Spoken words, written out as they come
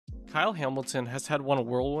Kyle Hamilton has had one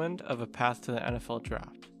whirlwind of a path to the NFL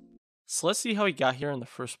draft. So let's see how he got here in the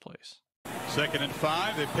first place. 2nd and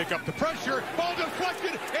 5, they pick up the pressure, ball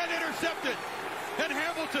deflected and intercepted, and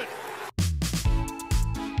Hamilton.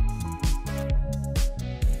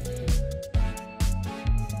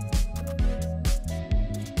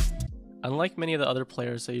 Unlike many of the other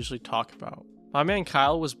players I usually talk about, my man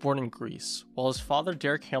Kyle was born in Greece, while his father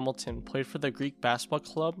Derek Hamilton played for the Greek basketball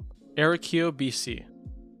club Arakio BC.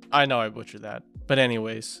 I know I butchered that, but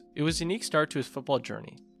anyways, it was a unique start to his football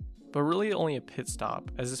journey, but really only a pit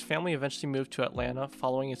stop as his family eventually moved to Atlanta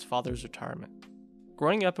following his father's retirement.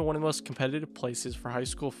 Growing up in one of the most competitive places for high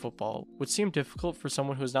school football would seem difficult for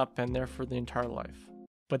someone who has not been there for the entire life,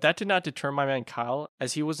 but that did not deter my man Kyle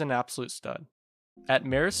as he was an absolute stud. At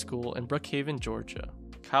Marist School in Brookhaven, Georgia,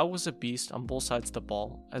 Kyle was a beast on both sides of the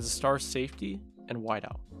ball as a star safety and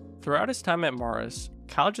wideout. Throughout his time at Marist,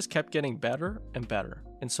 Kyle just kept getting better and better,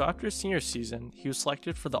 and so after his senior season, he was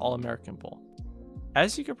selected for the All-American Bowl.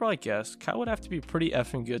 As you could probably guess, Kyle would have to be pretty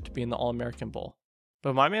effing good to be in the All-American Bowl,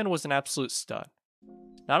 but my man was an absolute stud.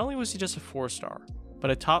 Not only was he just a 4-star,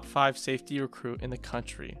 but a top 5 safety recruit in the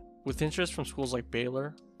country, with interest from schools like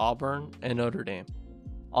Baylor, Auburn, and Notre Dame.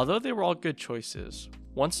 Although they were all good choices,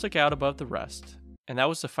 one stuck out above the rest, and that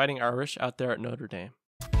was the Fighting Irish out there at Notre Dame.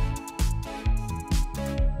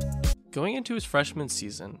 Going into his freshman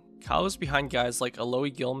season, Kyle was behind guys like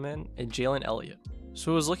Alohi Gilman and Jalen Elliott,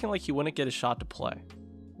 so it was looking like he wouldn't get a shot to play.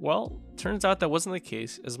 Well, turns out that wasn't the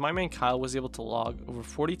case, as my man Kyle was able to log over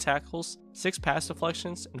 40 tackles, 6 pass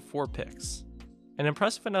deflections, and 4 picks. An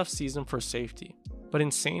impressive enough season for safety, but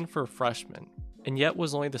insane for a freshman, and yet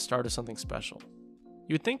was only the start of something special.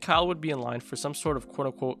 You would think Kyle would be in line for some sort of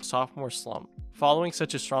quote-unquote sophomore slump, following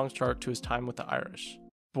such a strong start to his time with the Irish.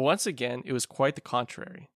 But once again, it was quite the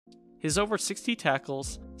contrary. His over 60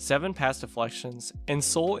 tackles, 7 pass deflections, and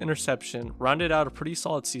sole interception rounded out a pretty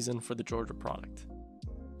solid season for the Georgia product.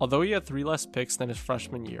 Although he had 3 less picks than his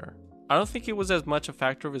freshman year, I don't think it was as much a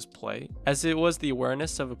factor of his play as it was the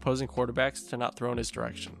awareness of opposing quarterbacks to not throw in his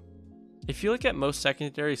direction. If you look at most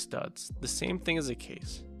secondary studs, the same thing is the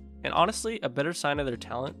case, and honestly a better sign of their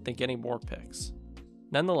talent than getting more picks.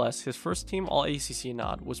 Nonetheless, his first team All-ACC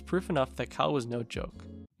nod was proof enough that Kyle was no joke,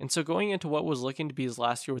 and so going into what was looking to be his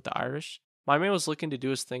last year with the Irish, my man was looking to do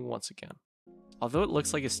his thing once again. Although it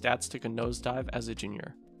looks like his stats took a nosedive as a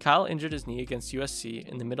junior, Kyle injured his knee against USC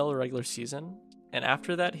in the middle of the regular season, and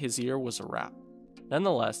after that his year was a wrap.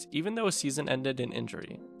 Nonetheless, even though his season ended in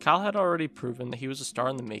injury, Kyle had already proven that he was a star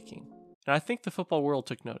in the making, and I think the football world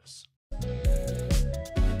took notice.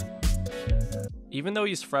 Even though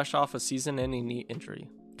he's fresh off a season-ending knee injury,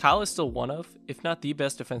 Kyle is still one of, if not the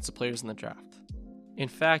best defensive players in the draft. In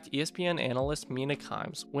fact, ESPN analyst Mina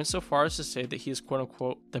Kimes went so far as to say that he is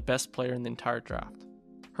quote-unquote the best player in the entire draft.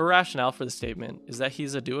 Her rationale for the statement is that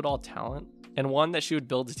he's a do-it-all talent, and one that she would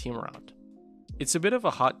build a team around. It's a bit of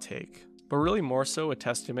a hot take, but really more so a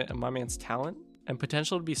testament of my man's talent and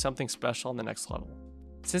potential to be something special on the next level.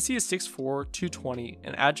 Since he is 6'4", 220,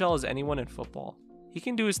 and agile as anyone in football, he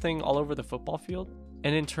can do his thing all over the football field,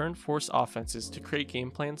 and in turn force offenses to create game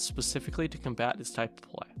plans specifically to combat this type of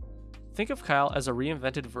play. Think of Kyle as a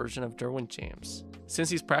reinvented version of Derwin James, since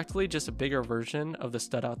he's practically just a bigger version of the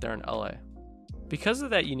stud out there in LA. Because of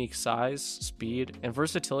that unique size, speed, and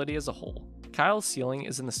versatility as a whole, Kyle's ceiling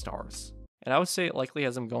is in the stars, and I would say it likely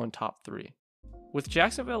has him going top 3. With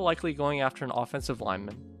Jacksonville likely going after an offensive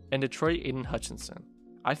lineman, and Detroit Aiden Hutchinson,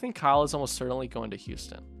 I think Kyle is almost certainly going to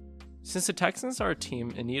Houston. Since the Texans are a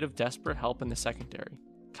team in need of desperate help in the secondary,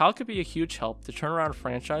 Kyle could be a huge help to turn around a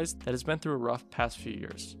franchise that has been through a rough past few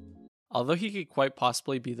years. Although he could quite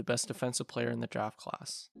possibly be the best defensive player in the draft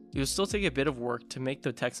class, it would still take a bit of work to make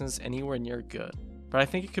the Texans anywhere near good, but I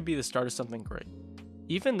think it could be the start of something great.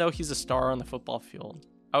 Even though he's a star on the football field,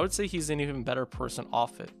 I would say he's an even better person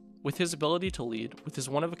off it, with his ability to lead, with his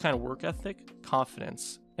one-of-a-kind work ethic,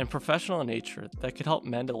 confidence, and professional nature that could help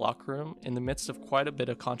mend a locker room in the midst of quite a bit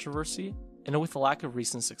of controversy and with a lack of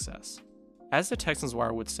recent success. As the Texans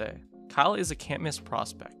Wire would say, Kyle is a can't-miss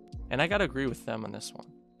prospect, and I gotta agree with them on this one.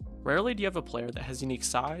 Rarely do you have a player that has unique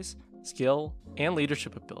size, skill, and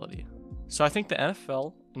leadership ability. So I think the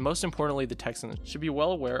NFL, and most importantly the Texans, should be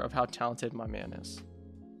well aware of how talented my man is.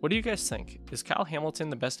 What do you guys think? Is Kyle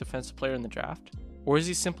Hamilton the best defensive player in the draft? Or is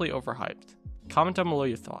he simply overhyped? Comment down below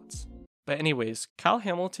your thoughts. But anyways, Kyle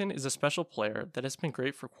Hamilton is a special player that has been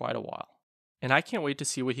great for quite a while, and I can't wait to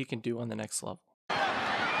see what he can do on the next level.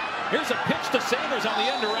 Here's a pitch to Sanders on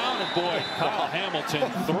the end around, and boy, Kyle Hamilton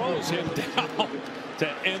throws him down to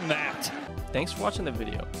end that. Thanks for watching the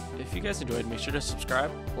video. If you guys enjoyed, make sure to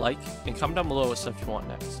subscribe, like, and comment down below what stuff you want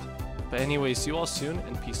next. But anyways, see you all soon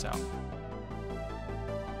and peace out.